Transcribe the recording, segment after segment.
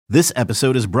This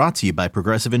episode is brought to you by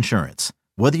Progressive Insurance.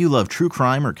 Whether you love true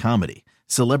crime or comedy,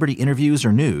 celebrity interviews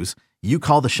or news, you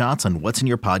call the shots on what's in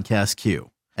your podcast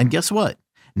queue. And guess what?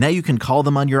 Now you can call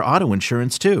them on your auto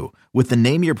insurance too with the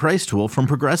Name Your Price tool from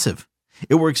Progressive.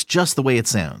 It works just the way it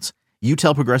sounds. You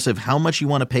tell Progressive how much you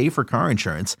want to pay for car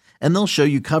insurance, and they'll show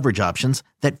you coverage options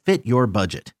that fit your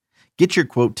budget. Get your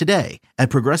quote today at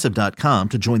Progressive.com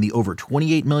to join the over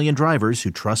 28 million drivers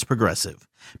who trust Progressive.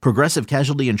 Progressive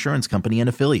Casualty Insurance Company and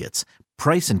Affiliates.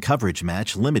 Price and coverage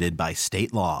match limited by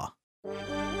state law.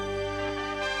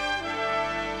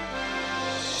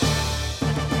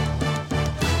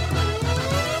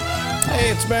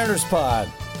 Hey, it's Mariners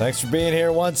Pod. Thanks for being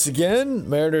here once again.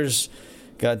 Mariners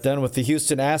got done with the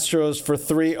Houston Astros for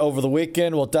 3 over the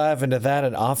weekend. We'll dive into that,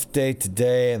 an off day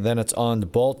today, and then it's on to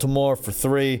Baltimore for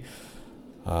 3.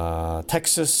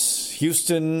 Texas,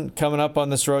 Houston coming up on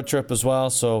this road trip as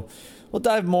well. So we'll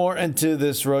dive more into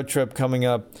this road trip coming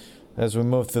up as we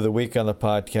move through the week on the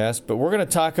podcast. But we're going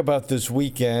to talk about this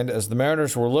weekend as the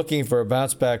Mariners were looking for a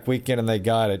bounce-back weekend, and they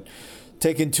got it.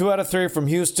 Taking 2 out of 3 from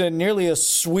Houston, nearly a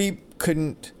sweep,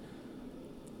 couldn't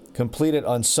complete it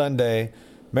on Sunday.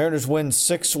 Mariners win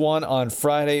 6-1 on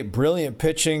Friday. Brilliant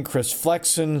pitching. Chris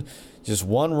Flexen, just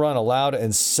 1 run allowed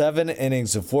in 7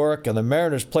 innings of work. And the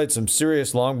Mariners played some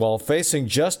serious long ball, facing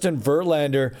Justin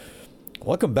Verlander.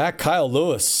 Welcome back, Kyle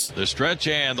Lewis. The stretch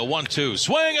and the 1-2.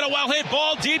 Swing and a well-hit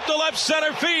ball deep to left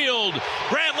center field.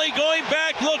 Brantley going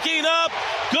back, looking up.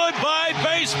 Goodbye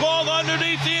baseball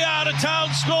underneath the out-of-town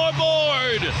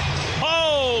scoreboard.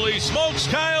 Holy smokes,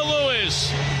 Kyle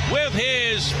Lewis with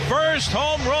his first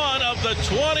home run of the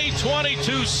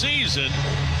 2022 season.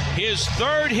 His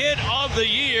 3rd hit of the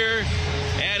year.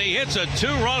 And he hits a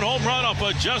 2-run home run off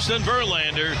of Justin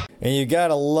Verlander. And you got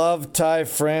to love Ty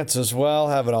France as well,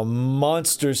 having a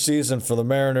monster season for the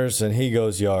Mariners, and he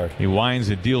goes yard. He winds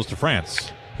and deals to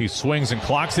France. He swings and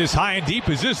clocks this high and deep.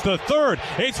 Is this the 3rd?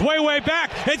 It's way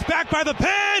back. It's back by the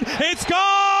pen. It's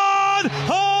gone.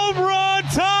 Home run,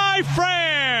 Ty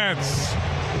France.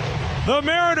 The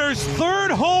Mariners' 3rd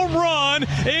home run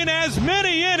in as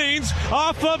many innings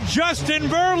off of Justin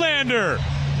Verlander.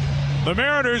 The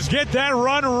Mariners get that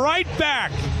run right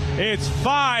back. It's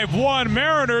 5-1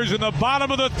 Mariners in the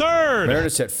bottom of the 3rd.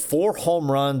 Mariners hit 4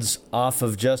 home runs off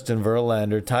of Justin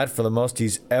Verlander, tied for the most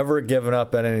he's ever given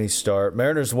up at any start.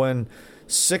 Mariners win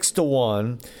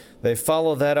 6-1. They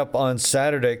follow that up on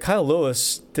Saturday. Kyle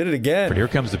Lewis did it again. But here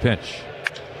comes the pitch.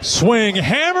 Swing,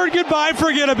 hammered, goodbye,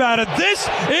 forget about it. This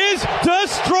is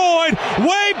destroyed.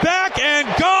 Way back and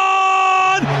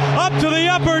gone up to the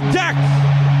upper deck.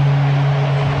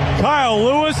 Kyle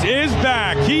Lewis is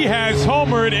back. He has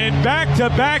homered in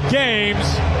back-to-back games.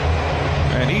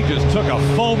 And he just took a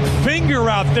foam finger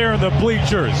out there in the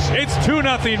bleachers. It's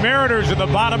 2-0 Mariners in the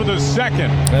bottom of the 2nd.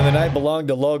 And the night belonged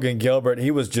to Logan Gilbert.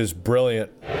 He was just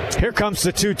brilliant. Here comes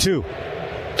the 2-2.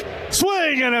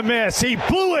 Swing and a miss. He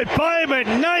blew it by him at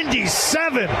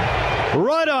 97.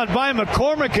 Right on by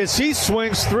McCormick as he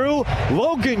swings through.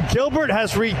 Logan Gilbert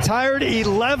has retired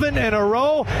 11 in a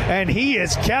row, and he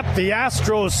has kept the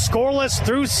Astros scoreless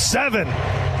through 7.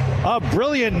 A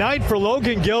brilliant night for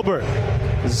Logan Gilbert.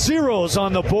 0s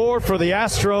on the board for the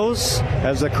Astros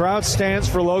as the crowd stands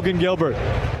for Logan Gilbert.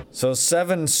 So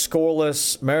 7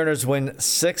 scoreless. Mariners win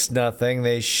 6-0.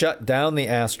 They shut down the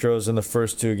Astros in the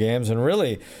first 2 games, and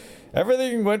really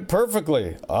everything went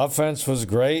perfectly. Offense was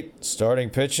great. Starting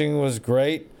pitching was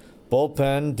great.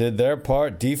 Bullpen did their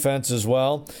part. Defense as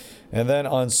well. And then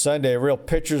on Sunday, a real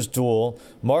pitcher's duel.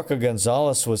 Marco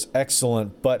Gonzalez was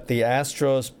excellent, but the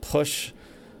Astros push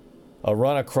a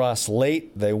run across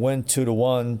late. They win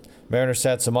 2-1. Mariners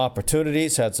had some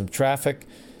opportunities, had some traffic.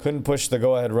 Couldn't push the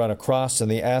go-ahead run across,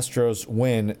 and the Astros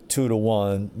win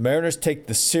 2-1. Mariners take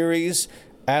the series.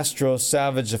 Astros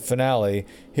salvage the finale.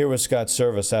 Here was Scott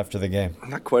Servais after the game.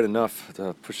 Not quite enough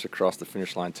to push across the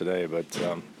finish line today, but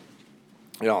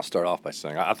I'll start off by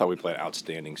saying I thought we played an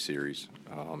outstanding series.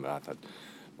 I thought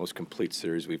most complete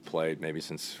series we've played maybe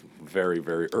since very,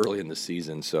 very early in the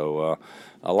season. So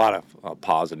a lot of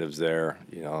positives there.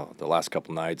 You know, the last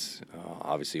couple nights,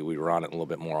 obviously we were on it a little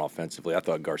bit more offensively. I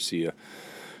thought Garcia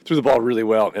threw the ball really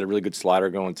well, had a really good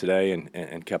slider going today,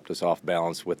 and kept us off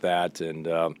balance with that. And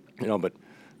but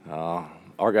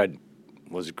our guy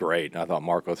was great. I thought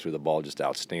Marco threw the ball just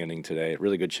outstanding today.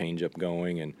 Really good changeup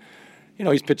going, and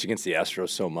he's pitched against the Astros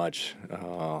so much,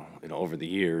 over the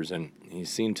years, and he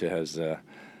seemed to has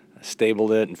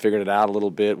stabled it and figured it out a little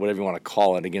bit, whatever you want to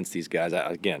call it, against these guys.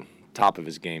 Again, top of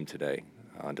his game today.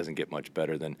 Doesn't get much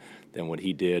better than what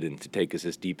he did, and to take us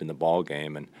this deep in the ball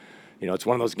game. And it's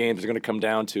one of those games that's going to come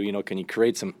down to, can you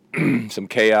create some some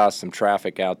chaos, some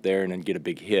traffic out there, and then get a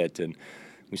big hit? And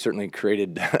we certainly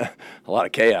created a lot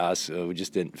of chaos. We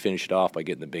just didn't finish it off by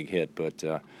getting the big hit, but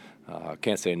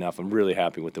can't say enough. I'm really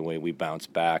happy with the way we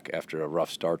bounced back after a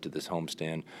rough start to this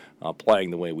homestand,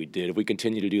 playing the way we did. If we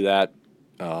continue to do that,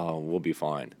 we'll be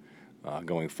fine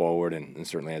going forward, and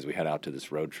certainly as we head out to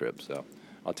this road trip. So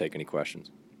I'll take any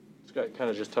questions. Scott kind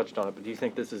of just touched on it, but do you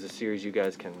think this is a series you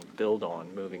guys can build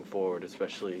on moving forward,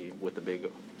 especially with the big,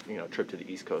 trip to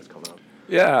the East Coast coming up?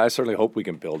 Yeah, I certainly hope we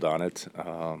can build on it.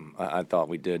 I thought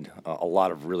we did a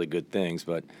lot of really good things,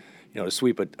 but to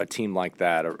sweep a team like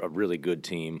that, a really good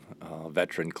team, a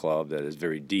veteran club that is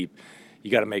very deep,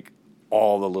 you got to make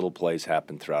all the little plays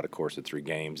happen throughout a course of 3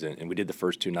 games, and we did the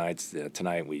first 2 nights.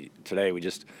 Today we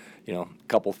just, a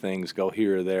couple things go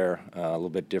here or there, a little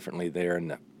bit differently there in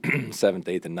the 7th,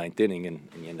 8th, and 9th inning, and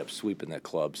you end up sweeping that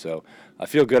club. So I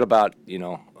feel good about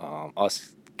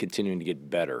us continuing to get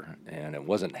better, and it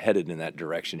wasn't headed in that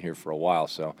direction here for a while.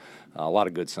 So a lot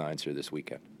of good signs here this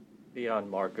weekend. Beyond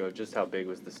Marco, just how big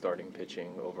was the starting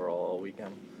pitching overall all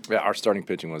weekend? Yeah, our starting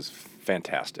pitching was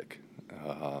fantastic.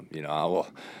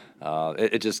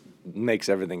 It just makes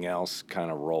everything else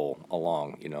kind of roll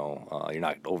along. You're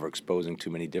not overexposing too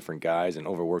many different guys and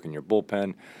overworking your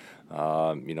bullpen.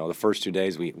 The first 2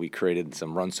 days we created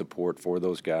some run support for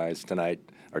those guys.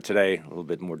 Today, a little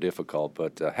bit more difficult,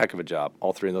 but a heck of a job.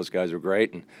 All 3 of those guys were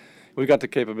great, and we've got the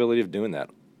capability of doing that.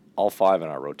 All 5 in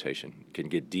our rotation can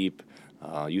get deep,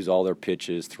 use all their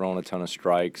pitches, throwing a ton of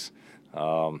strikes.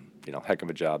 Heck of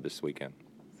a job this weekend.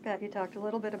 Scott, you talked a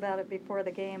little bit about it before the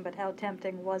game, but how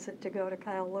tempting was it to go to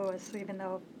Kyle Lewis, even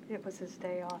though it was his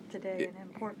day off today, an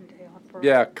important day off for him?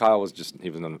 Yeah, Kyle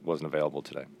wasn't available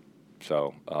today.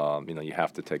 So, you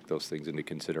have to take those things into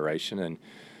consideration. And,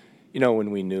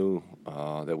 when we knew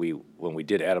that when we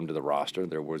did add him to the roster,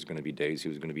 there was going to be days he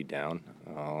was going to be down.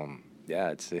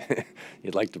 It's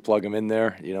you'd like to plug him in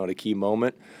there, at a key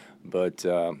moment. But,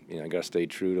 got to stay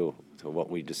true to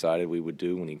what we decided we would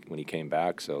do when he came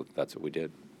back. So that's what we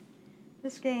did.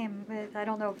 This game, I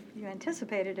don't know if you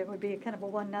anticipated it would be kind of a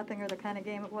 1-0 or the kind of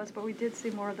game it was, but we did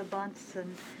see more of the bunts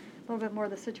and a little bit more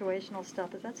of the situational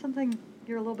stuff. Is that something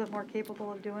you're a little bit more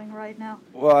capable of doing right now?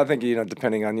 Well, I think,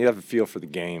 depending on, you have a feel for the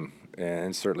game,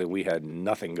 and certainly we had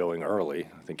nothing going early.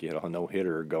 I think you had a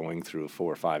no-hitter going through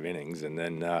 4 or 5 innings, and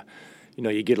then,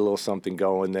 you get a little something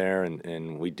going there,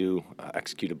 and we do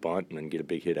execute a bunt and then get a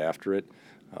big hit after it.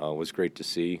 It was great to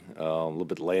see. A little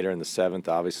bit later in the 7th,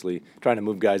 obviously, trying to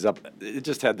move guys up. It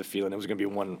just had the feeling it was going to be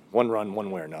one run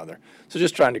one way or another. So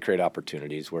just trying to create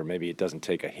opportunities where maybe it doesn't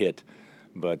take a hit,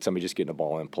 but somebody just getting a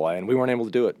ball in play. And we weren't able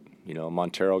to do it.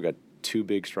 Montero got 2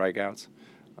 big strikeouts.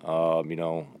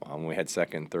 We had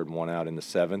second and third one out in the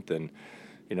 7th, and,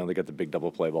 they got the big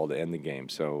double play ball to end the game.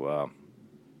 So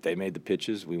they made the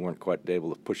pitches. We weren't quite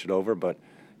able to push it over, but,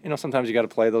 sometimes you got to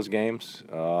play those games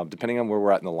depending on where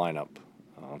we're at in the lineup.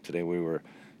 Today we were,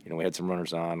 we had some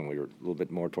runners on, and we were a little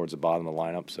bit more towards the bottom of the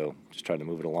lineup, so just tried to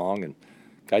move it along. And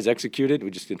guys executed.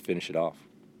 We just didn't finish it off.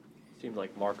 Seemed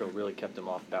like Marco really kept him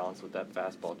off balance with that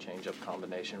fastball changeup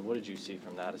combination. What did you see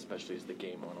from that, especially as the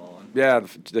game went on? Yeah,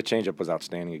 the changeup was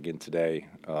outstanding again today.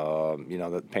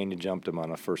 The Pena jumped him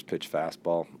on a first pitch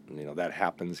fastball. That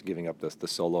happens, giving up the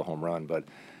solo home run. But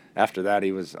after that,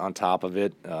 he was on top of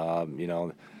it.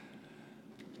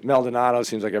 Maldonado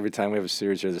seems like every time we have a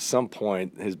series here, at some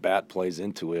point his bat plays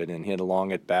into it, and he had a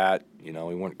long at bat. We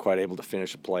weren't quite able to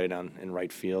finish a play down in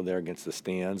right field there against the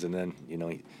stands, and then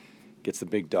he gets the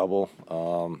big double. I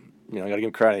got to give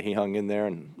him credit. He hung in there,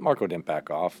 and Marco didn't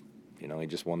back off. He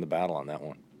just won the battle on that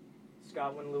one.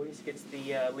 Scott, when Luis gets the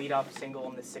leadoff single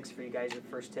in the 6th for you guys, your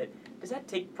first hit, does that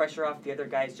take pressure off the other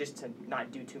guys just to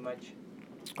not do too much?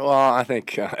 Well, I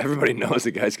think everybody knows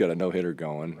the guy's got a no-hitter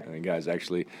going. And the guys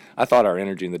I thought our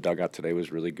energy in the dugout today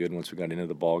was really good once we got into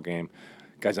the ball game.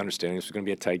 Guys understanding this was going to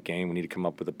be a tight game. We need to come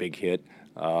up with a big hit.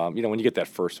 When you get that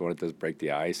first one, it does break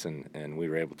the ice, and we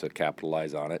were able to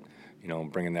capitalize on it.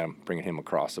 Bringing him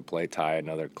across the plate, tie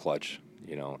another clutch,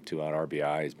 2-out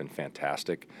RBI has been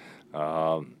fantastic,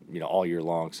 all year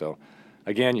long. So,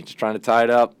 again, you're just trying to tie it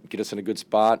up, get us in a good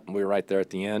spot. We were right there at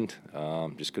the end.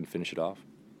 Just couldn't finish it off.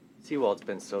 Sewald's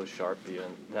been so sharp for you,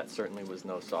 and that certainly was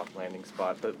no soft landing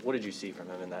spot. But what did you see from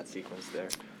him in that sequence there?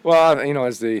 Well,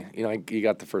 he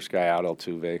got the first guy out,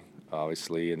 Altuve,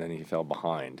 obviously, and then he fell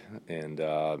behind. And,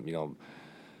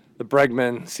 the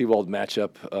Bregman-Sewald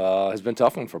matchup has been a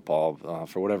tough one for Paul.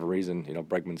 For whatever reason,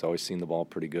 Bregman's always seen the ball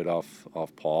pretty good off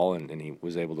Paul, and he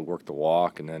was able to work the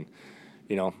walk. And then,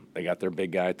 they got their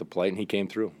big guy at the plate, and he came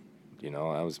through. That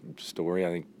was the story. I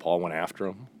think Paul went after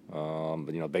him.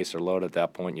 But, base or load at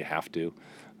that point, you have to.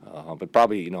 But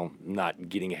probably, not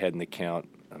getting ahead in the count,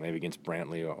 maybe against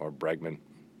Brantley or Bregman,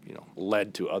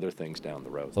 led to other things down the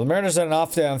road. So the Mariners had an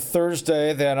off day on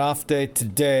Thursday. They had an off day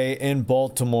today in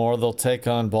Baltimore. They'll take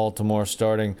on Baltimore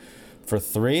starting for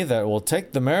 3. That will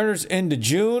take the Mariners into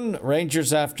June.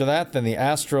 Rangers after that, then the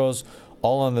Astros,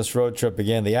 all on this road trip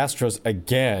again. The Astros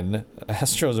again.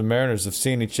 Astros and Mariners have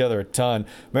seen each other a ton.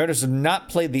 Mariners have not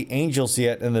played the Angels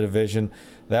yet in the division.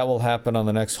 That will happen on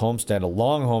the next homestand, a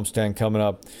long homestand coming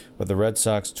up with the Red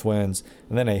Sox, Twins,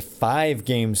 and then a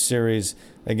 5-game series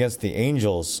against the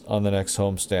Angels on the next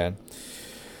homestand.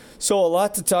 So a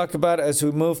lot to talk about as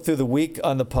we move through the week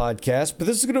on the podcast, but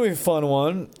this is going to be a fun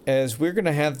one as we're going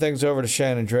to hand things over to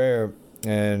Shannon Drayer,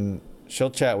 and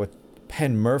she'll chat with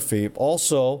Penn Murphy.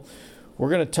 Also, we're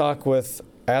going to talk with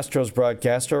Astros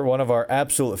broadcaster, one of our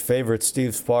absolute favorites,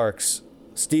 Steve Sparks,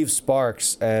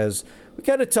 as we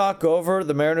kind of talk over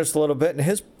the Mariners a little bit and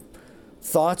his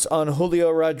thoughts on Julio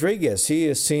Rodriguez. He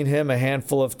has seen him a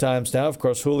handful of times now. Of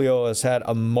course, Julio has had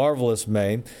a marvelous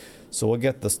May. So we'll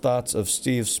get the thoughts of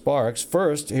Steve Sparks.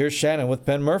 First, here's Shannon with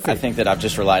Penn Murphy. I think that I've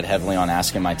just relied heavily on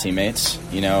asking my teammates,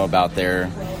 about their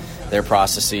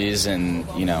processes and,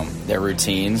 their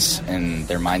routines and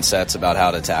their mindsets about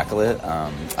how to tackle it.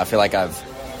 I feel like I've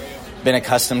been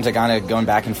accustomed to kind of going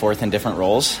back and forth in different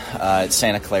roles. At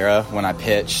Santa Clara, when I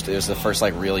pitched, it was the first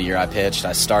real year I pitched.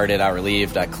 I started, I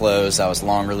relieved, I closed, I was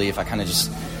long relief. I kind of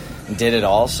just did it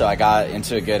all. So I got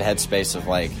into a good headspace of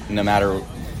no matter,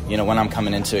 when I'm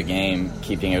coming into a game,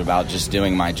 keeping it about just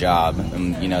doing my job.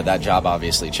 And, that job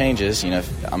obviously changes.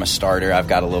 If I'm a starter, I've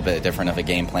got a little bit different of a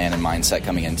game plan and mindset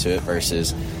coming into it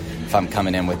versus if I'm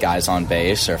coming in with guys on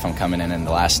base or if I'm coming in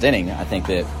the last inning. I think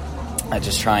that I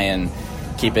just try and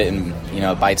keep it in,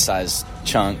 a bite-sized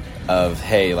chunk of,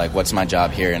 hey, what's my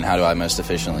job here and how do I most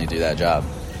efficiently do that job?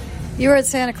 You were at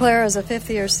Santa Clara as a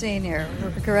fifth-year senior,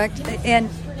 correct? And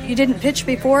you didn't pitch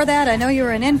before that? I know you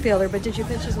were an infielder, but did you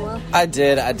pitch as well? I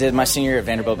did my senior year at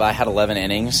Vanderbilt, but I had 11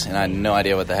 innings, and I had no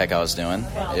idea what the heck I was doing.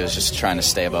 It was just trying to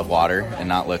stay above water and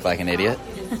not look like an idiot.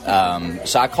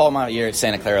 So I called my year at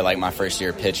Santa Clara my first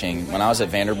year pitching. When I was at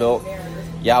Vanderbilt,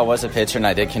 I was a pitcher, and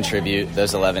I did contribute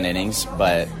those 11 innings,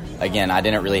 but again, I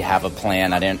didn't really have a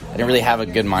plan. I didn't really have a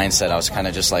good mindset. I was kind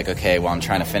of just okay, well, I'm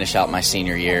trying to finish out my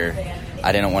senior year.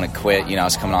 I didn't want to quit. I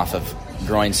was coming off of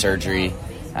groin surgery.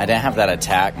 I didn't have that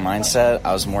attack mindset.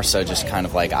 I was more so just kind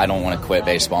of I don't want to quit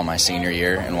baseball my senior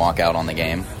year and walk out on the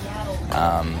game.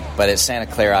 But at Santa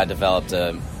Clara, I developed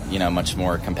a much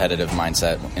more competitive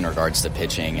mindset in regards to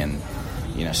pitching and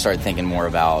started thinking more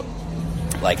about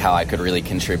how I could really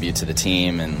contribute to the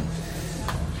team. And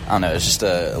I don't know, it's just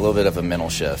a little bit of a mental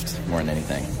shift more than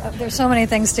anything. There's so many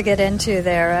things to get into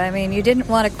there. I mean, you didn't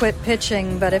want to quit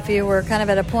pitching, but if you were kind of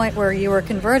at a point where you were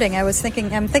converting, I'm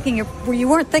thinking you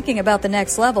weren't thinking about the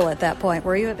next level at that point,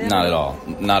 were you? Not at all.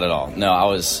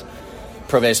 No,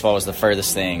 pro baseball was the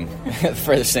furthest thing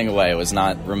away. It was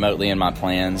not remotely in my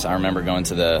plans. I remember going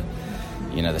to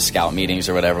the scout meetings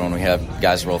or whatever when we have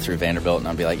guys roll through Vanderbilt, and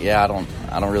I'd be I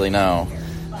don't really know.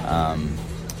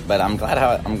 But I'm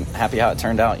happy how it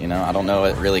turned out. I don't know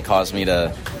what really caused me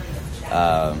to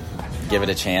give it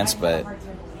a chance, but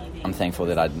I'm thankful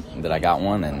that I got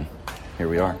one, and here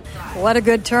we are. What a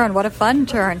good turn! What a fun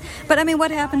turn! But I mean,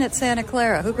 what happened at Santa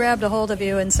Clara? Who grabbed a hold of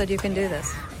you and said you can do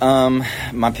this?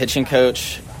 My pitching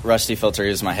coach, Rusty Filter,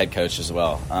 is my head coach as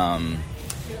well.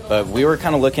 But we were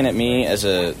kind of looking at me as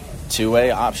a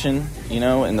two-way option,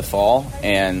 in the fall,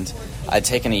 and I'd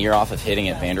taken a year off of hitting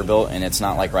at Vanderbilt, and it's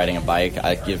not like riding a bike.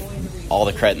 I give all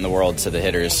the credit in the world to the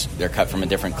hitters. They're cut from a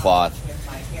different cloth.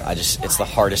 It's the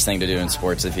hardest thing to do in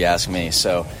sports, if you ask me.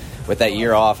 So with that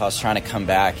year off, I was trying to come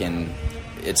back, and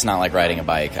it's not like riding a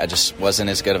bike. I just wasn't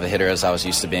as good of a hitter as I was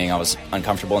used to being. I was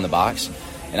uncomfortable in the box,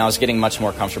 and I was getting much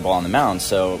more comfortable on the mound.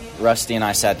 So Rusty and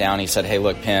I sat down, and he said, hey,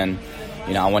 look, Penn,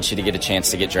 I want you to get a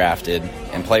chance to get drafted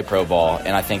and play pro ball,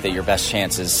 and I think that your best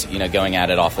chance is, going at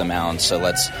it off the mound. So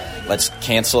let's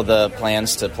cancel the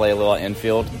plans to play a little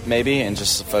infield maybe and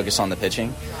just focus on the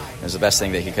pitching. It was the best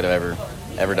thing that he could have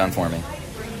ever done for me.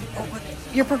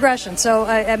 Your progression. So,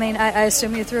 I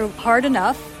assume you threw hard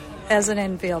enough as an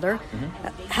infielder.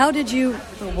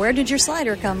 Mm-hmm. Where did your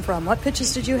slider come from? What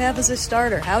pitches did you have as a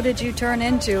starter? How did you turn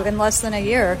into, in less than a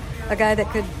year, a guy that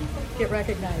could get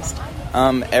recognized?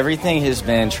 Everything has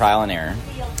been trial and error.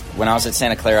 When I was at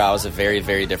Santa Clara, I was a very,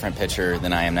 very different pitcher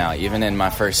than I am now. Even in my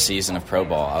first season of pro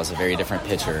ball, I was a very different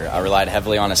pitcher. I relied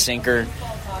heavily on a sinker.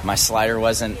 My slider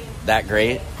wasn't that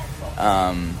great.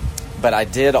 But I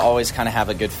did always kind of have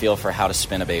a good feel for how to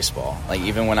spin a baseball.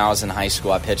 Even when I was in high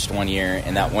school, I pitched 1 year,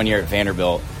 and that 1 year at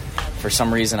Vanderbilt, for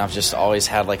some reason, I've just always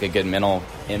had a good mental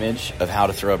image of how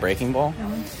to throw a breaking ball.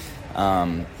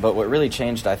 Mm-hmm. But what really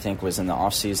changed, I think, was in the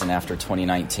off season after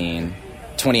 2019.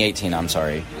 2018, I'm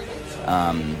sorry.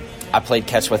 I played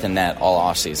catch with a net all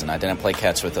offseason. I didn't play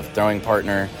catch with a throwing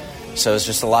partner. So it was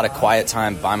just a lot of quiet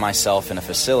time by myself in a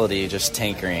facility, just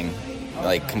tinkering,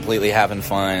 like completely having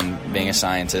fun, being a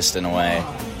scientist in a way.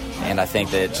 And I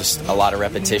think that just a lot of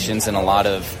repetitions and a lot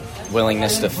of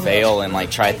willingness to fail and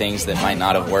like try things that might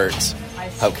not have worked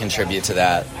helped contribute to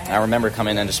that. And I remember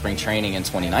coming into spring training in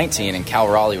 2019, and Cal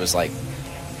Raleigh was like,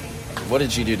 what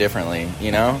did you do differently,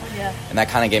 you know? Yeah. And that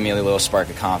kind of gave me a little spark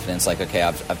of confidence, like, okay,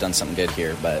 I've done something good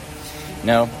here. But,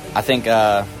 no, I think,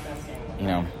 you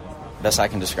know, best I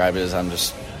can describe it is I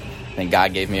think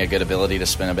God gave me a good ability to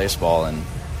spin a baseball. And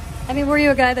I mean, were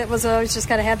you a guy that was always just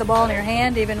kind of had the ball in your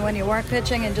hand even when you weren't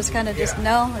pitching and just kind of just,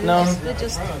 no?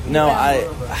 I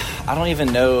don't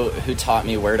even know who taught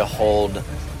me where to hold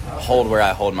where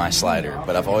I hold my slider,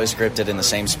 but I've always gripped it in the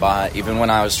same spot, even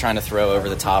when I was trying to throw over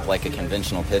the top like a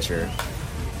conventional pitcher.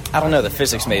 I don't know, the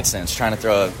physics made sense. Trying to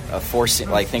throw a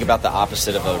four-seam, like think about the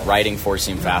opposite of a riding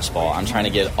four-seam fastball. I'm trying to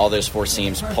get all those four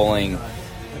seams pulling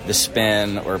the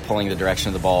spin or pulling the direction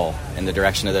of the ball in the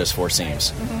direction of those four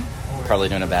seams. Mm-hmm. Probably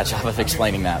doing a bad job of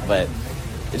explaining that, but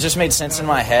it just made sense in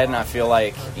my head, and I feel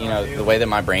like, you know, the way that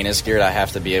my brain is geared, I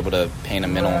have to be able to paint a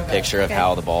mental picture of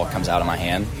how the ball comes out of my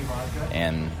hand.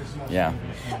 And yeah.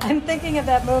 I'm thinking of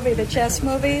that movie, the chess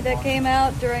movie that came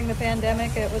out during the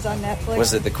pandemic. It was on Netflix.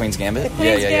 Was it The Queen's Gambit? The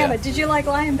Queen's Gambit. Yeah. Did you like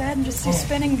lie in bed and just see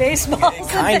spinning baseballs?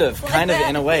 Kind of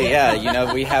in a way, yeah. You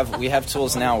know, we have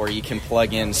tools now where you can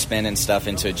plug in spin and stuff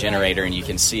into a generator and you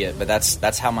can see it. But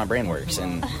that's how my brain works,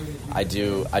 and I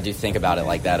do think about it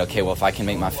like that. Okay, well, if I can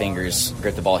make my fingers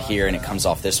grip the ball here and it comes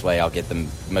off this way, I'll get the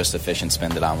most efficient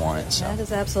spin that I want. So. That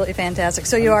is absolutely fantastic.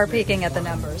 So you are peeking at the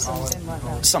numbers and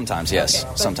whatnot. Sometimes, yes.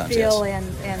 Okay. Sometimes, feel yes.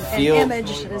 And image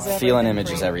is everything. Feel and image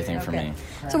is everything for me.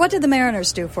 So what did the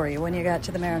Mariners do for you when you got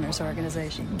to the Mariners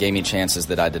organization? Gave me chances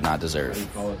that I did not deserve.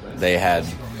 They had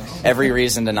every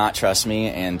reason to not trust me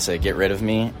and to get rid of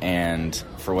me, and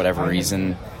for whatever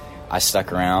reason, I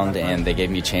stuck around, and they gave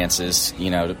me chances, you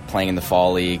know, playing in the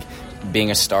fall league,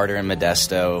 being a starter in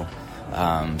Modesto,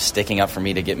 sticking up for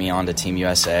me to get me onto Team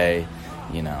USA.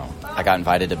 You know, I got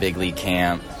invited to big league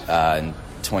camp in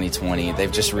 2020.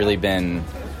 They've just really been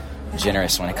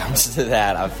generous when it comes to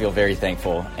that. I feel very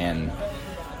thankful. And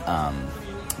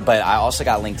but I also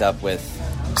got linked up with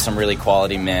some really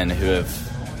quality men who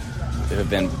have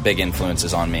been big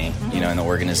influences on me, you know, in the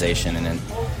organization, and then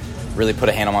really put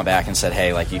a hand on my back and said,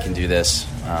 hey, like, you can do this.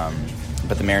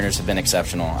 But the Mariners have been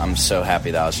exceptional. I'm so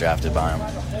happy that I was drafted by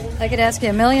them. I could ask you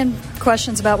a million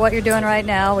questions about what you're doing right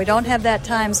now. We don't have that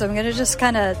time, so I'm going to just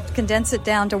kind of condense it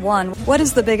down to one. What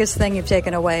is the biggest thing you've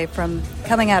taken away from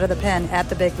coming out of the pen at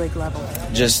the big league level?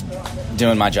 Just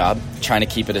doing my job, trying to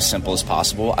keep it as simple as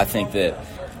possible. I think that,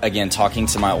 again, talking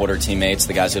to my older teammates,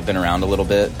 the guys who have been around a little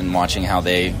bit, and watching how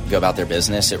they go about their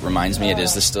business, it reminds me it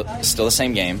is still the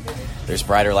same game. There's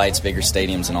brighter lights, bigger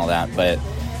stadiums, and all that. But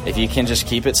if you can just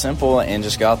keep it simple and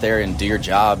just go out there and do your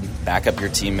job, back up your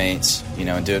teammates, you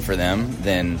know, and do it for them,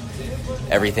 then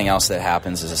everything else that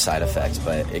happens is a side effect.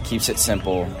 But it keeps it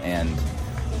simple, and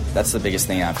that's the biggest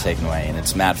thing I've taken away. And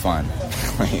it's mad fun.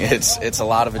 It's a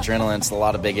lot of adrenaline. It's a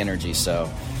lot of big energy.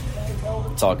 So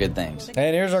it's all good things.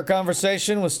 And here's our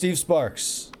conversation with Steve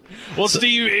Sparks. Well,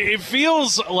 Steve, it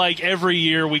feels like every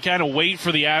year we kind of wait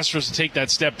for the Astros to take that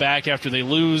step back after they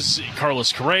lose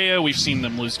Carlos Correa. We've seen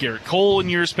them lose Garrett Cole in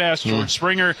years past, George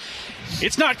Springer.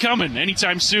 It's not coming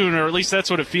anytime soon, or at least that's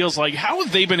what it feels like. How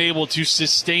have they been able to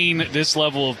sustain this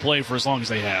level of play for as long as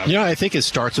they have? You know, I think it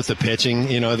starts with the pitching.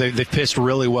 You know, they've pitched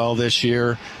really well this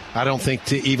year. I don't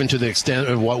think even to the extent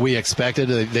of what we expected,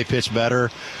 they pitched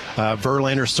better.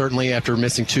 Verlander certainly, after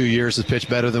missing 2 years, has pitched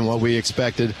better than what we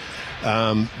expected.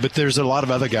 But there's a lot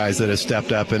of other guys that have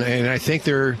stepped up, and I think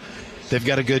they've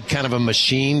got a good kind of a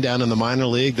machine down in the minor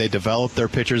league. They develop their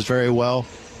pitchers very well.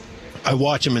 I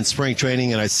watch them in spring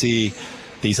training, and I see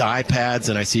these iPads,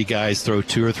 and I see guys throw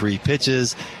 2 or 3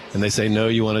 pitches, and they say, no,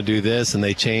 you want to do this, and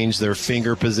they change their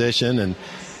finger position. And,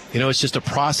 you know, it's just a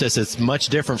process that's much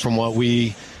different from what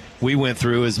we went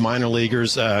through as minor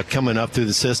leaguers coming up through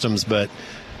the systems. But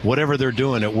whatever they're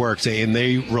doing, it works, and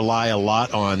they rely a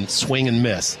lot on swing and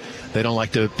miss. They don't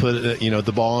like to put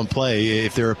the ball in play.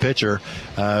 If they're a pitcher,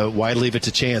 why leave it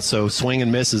to chance? So swing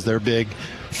and miss is their big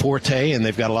forte, and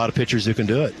they've got a lot of pitchers who can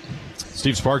do it.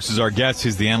 Steve Sparks is our guest.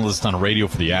 He's the analyst on radio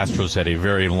for the Astros. Had a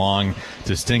very long,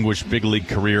 distinguished big league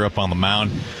career up on the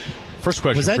mound. First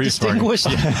question. Was that distinguished?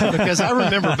 Because I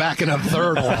remember backing up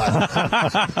third a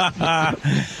lot.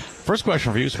 First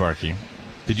question for you, Sparky.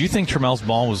 Did you think Trammell's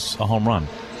ball was a home run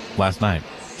last night?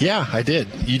 Yeah, I did.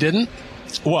 You didn't?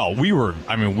 Well, we were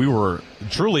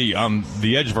truly on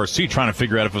the edge of our seat trying to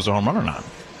figure out if it was a home run or not.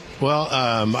 Well,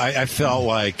 I felt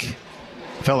like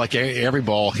every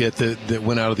ball hit that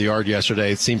went out of the yard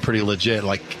yesterday, it seemed pretty legit.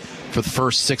 Like for the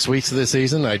first 6 weeks of the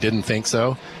season, I didn't think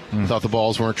so. I thought the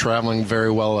balls weren't traveling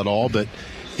very well at all. But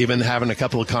even having a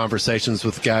couple of conversations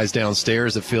with guys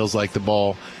downstairs, it feels like the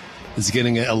ball is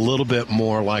getting a little bit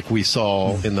more like we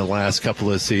saw in the last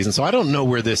couple of seasons. So I don't know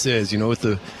where this is, with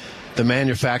the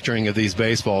manufacturing of these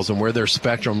baseballs and where their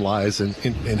spectrum lies and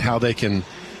how they can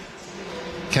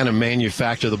kind of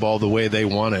manufacture the ball the way they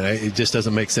want it. It just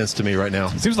doesn't make sense to me right now.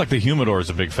 It seems like the humidor is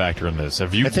a big factor in this.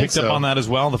 Have you picked up on that as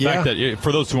well? The fact that,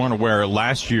 for those who aren't aware,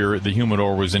 last year the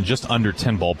humidor was in just under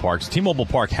 10 ballparks. T-Mobile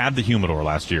Park had the humidor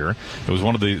last year. It was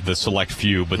one of the select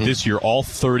few, but this year all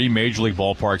 30 Major League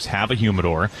ballparks have a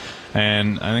humidor.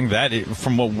 And I think that,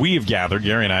 from what we've gathered,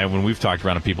 Gary and I, when we've talked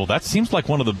around to people, that seems like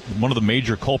one of the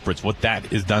major culprits, what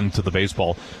that is done to the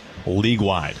baseball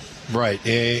league-wide. Right,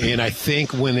 and I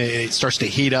think when it starts to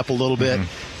heat up a little bit,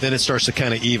 then it starts to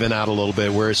kind of even out a little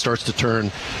bit, where it starts to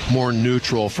turn more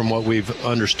neutral from what we've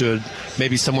understood,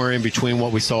 maybe somewhere in between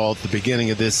what we saw at the beginning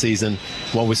of this season,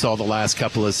 what we saw the last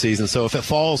couple of seasons. So if it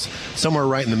falls somewhere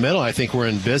right in the middle, I think we're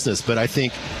in business. But I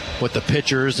think what the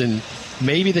pitchers and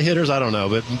maybe the hitters, I don't know,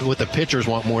 but what the pitchers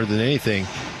want more than anything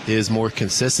is more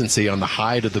consistency on the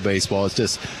height of the baseball. It's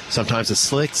just sometimes it's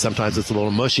slick, sometimes it's a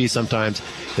little mushy, sometimes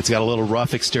it's got a little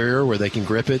rough exterior where they can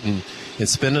grip it and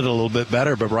spin it a little bit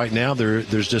better. But right now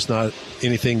there's just not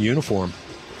anything uniform.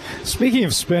 Speaking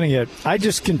of spinning it, I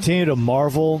just continue to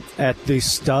marvel at the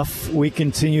stuff we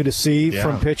continue to see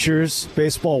from pitchers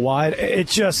baseball wide. It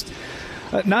just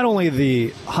not only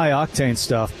the high-octane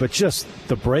stuff, but just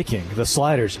the breaking, the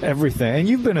sliders, everything. And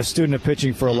you've been a student of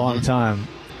pitching for a long time.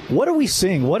 What are we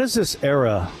seeing? What is this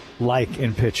era like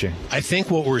in pitching? I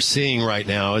think what we're seeing right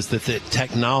now is that the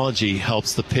technology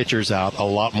helps the pitchers out a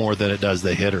lot more than it does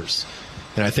the hitters.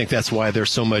 And I think that's why they're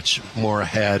so much more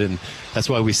ahead, and that's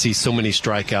why we see so many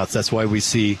strikeouts. That's why we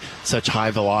see such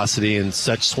high velocity and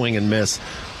such swing and miss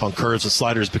on curves and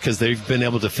sliders, because they've been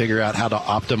able to figure out how to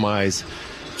optimize,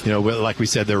 like we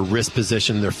said, their wrist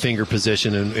position, their finger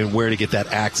position, and where to get that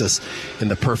axis in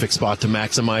the perfect spot to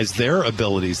maximize their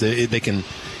abilities. They can,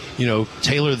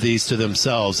 tailor these to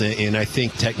themselves. And I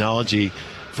think technology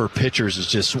for pitchers is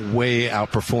just way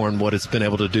outperformed what it's been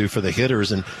able to do for the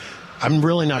hitters. And I'm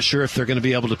really not sure if they're going to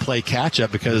be able to play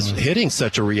catch-up, because hitting's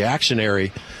such a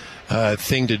reactionary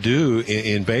thing to do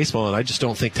in baseball, and I just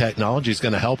don't think technology is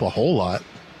going to help a whole lot.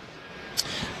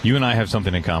 You and I have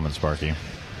something in common, Sparky.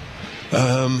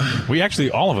 We actually,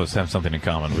 all of us have something in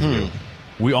common with you.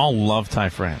 We all love Ty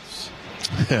France.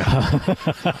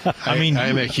 I mean,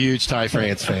 I'm a huge Ty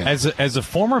France fan. As a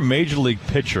former Major League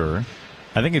pitcher,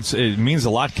 I think it means a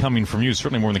lot coming from you,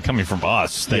 certainly more than coming from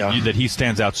us, that he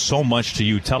stands out so much to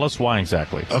you. Tell us why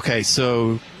exactly. Okay,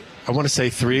 so I want to say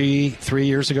three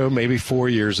years ago, maybe 4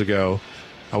 years ago,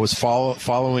 I was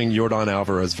following Yordan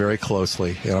Alvarez very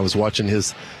closely, and I was watching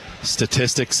his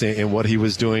statistics and what he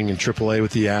was doing in AAA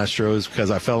with the Astros, because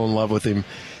I fell in love with him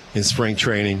in spring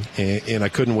training, and I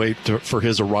couldn't wait for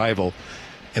his arrival.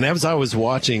 And as I was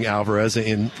watching Alvarez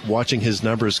and watching his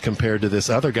numbers compared to this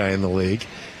other guy in the league,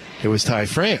 it was Ty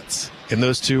France. And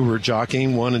those two were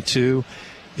jockeying 1 and 2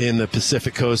 in the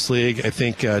Pacific Coast League. I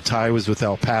think Ty was with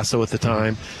El Paso at the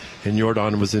time, and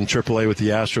Yordan was in AAA with the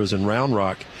Astros in Round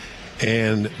Rock.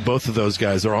 And both of those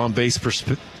guys, their on-base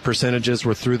percentages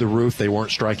were through the roof. They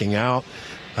weren't striking out.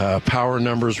 Power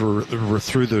numbers were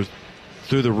through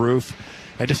the roof.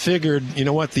 I just figured,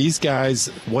 these guys,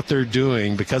 what they're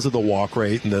doing because of the walk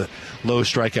rate and the low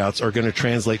strikeouts are going to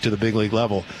translate to the big league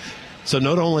level. So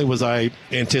not only was I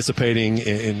anticipating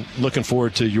and looking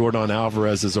forward to Yordan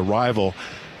Alvarez's arrival,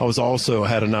 I was also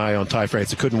had an eye on Ty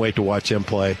France. I couldn't wait to watch him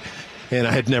play, and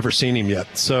I had never seen him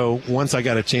yet. So once I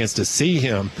got a chance to see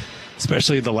him,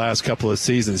 especially the last couple of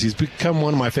seasons, he's become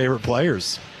one of my favorite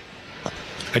players.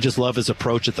 I just love his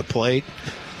approach at the plate.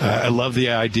 I love the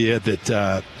idea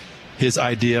that his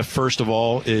idea, first of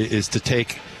all, is to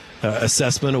take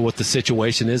assessment of what the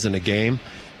situation is in a game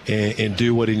and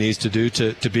do what he needs to do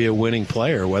to be a winning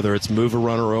player, whether it's move a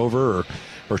runner over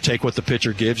or take what the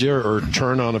pitcher gives you or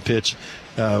turn on a pitch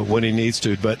when he needs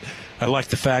to. But I like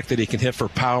the fact that he can hit for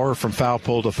power from foul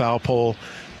pole to foul pole,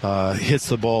 hits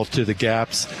the ball to the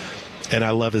gaps, and I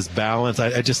love his balance.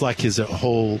 I just like his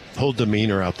whole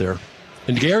demeanor out there.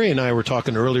 And Gary and I were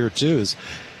talking earlier, too, is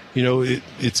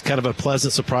it's kind of a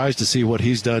pleasant surprise to see what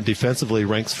he's done defensively.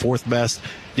 Ranks 4th best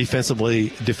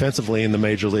defensively in the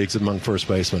major leagues among first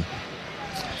basemen.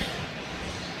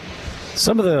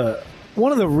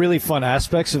 One of the really fun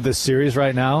aspects of this series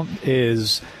right now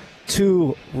is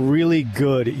 2 really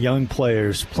good young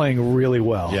players playing really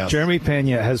well. Yes. Jeremy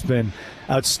Pena has been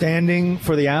outstanding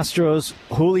for the Astros.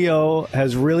 Julio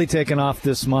has really taken off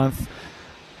this month.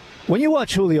 When you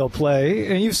watch Julio play,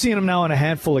 and you've seen him now in a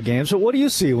handful of games, but what do you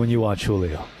see when you watch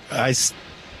Julio? I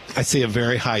see a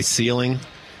very high ceiling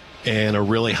and a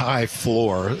really high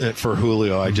floor for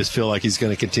Julio. I just feel like he's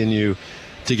going to continue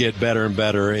to get better and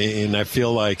better, and I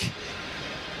feel like,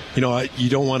 you know, you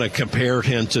don't want to compare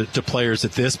him to players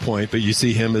at this point, but you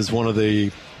see him as one of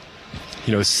the,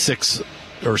 6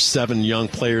 or 7 young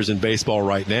players in baseball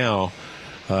right now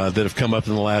that have come up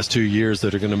in the last 2 years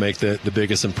that are going to make the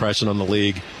biggest impression on the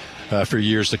league for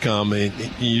years to come. And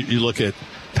you look at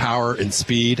power and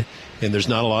speed, and there's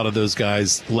not a lot of those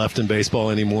guys left in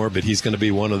baseball anymore, but he's going to be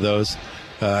one of those.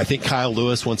 I think Kyle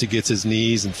Lewis, once he gets his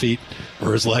knees and feet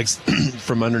or his legs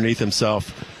from underneath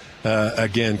himself,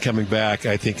 again, coming back,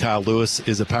 I think Kyle Lewis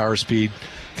is a power-speed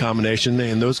combination,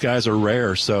 and those guys are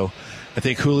rare. So I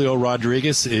think Julio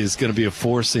Rodriguez is going to be a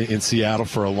force in Seattle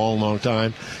for a long, long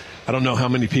time. I don't know how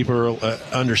many people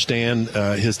understand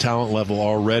his talent level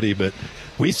already, but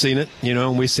we've seen it,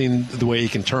 and we've seen the way he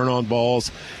can turn on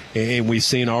balls, and we've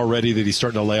seen already that he's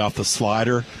starting to lay off the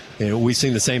slider. And we've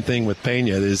seen the same thing with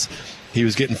Pena. He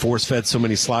was getting force-fed so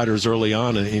many sliders early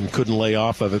on and couldn't lay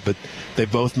off of it, but they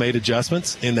both made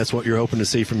adjustments, and that's what you're hoping to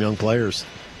see from young players.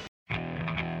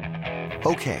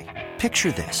 Okay,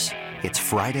 picture this. It's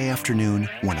Friday afternoon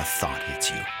when a thought hits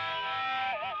you.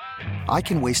 I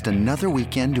can waste another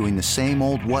weekend doing the same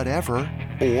old whatever,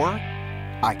 or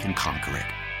I can conquer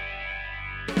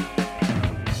it.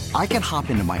 I can hop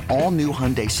into my all-new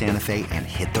Hyundai Santa Fe and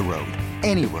hit the road.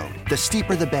 Any road. The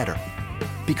steeper, the better.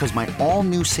 Because my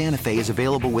all-new Santa Fe is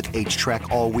available with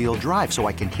H-Track all-wheel drive, so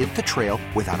I can hit the trail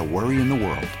without a worry in the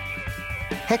world.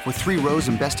 Heck, with 3 rows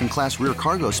and best-in-class rear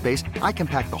cargo space, I can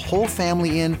pack the whole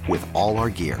family in with all our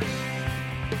gear.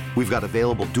 We've got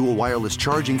available dual wireless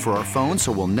charging for our phones,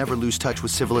 so we'll never lose touch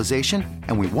with civilization,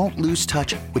 and we won't lose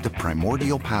touch with the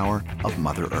primordial power of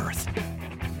Mother Earth.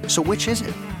 So which is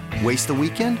it? Waste the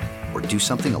weekend or do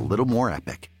something a little more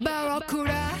epic?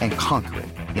 And conquer it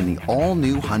in the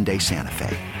all-new Hyundai Santa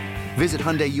Fe. Visit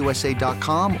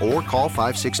HyundaiUSA.com or call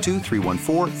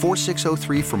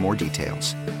 562-314-4603 for more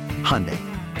details. Hyundai,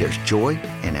 there's joy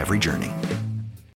in every journey.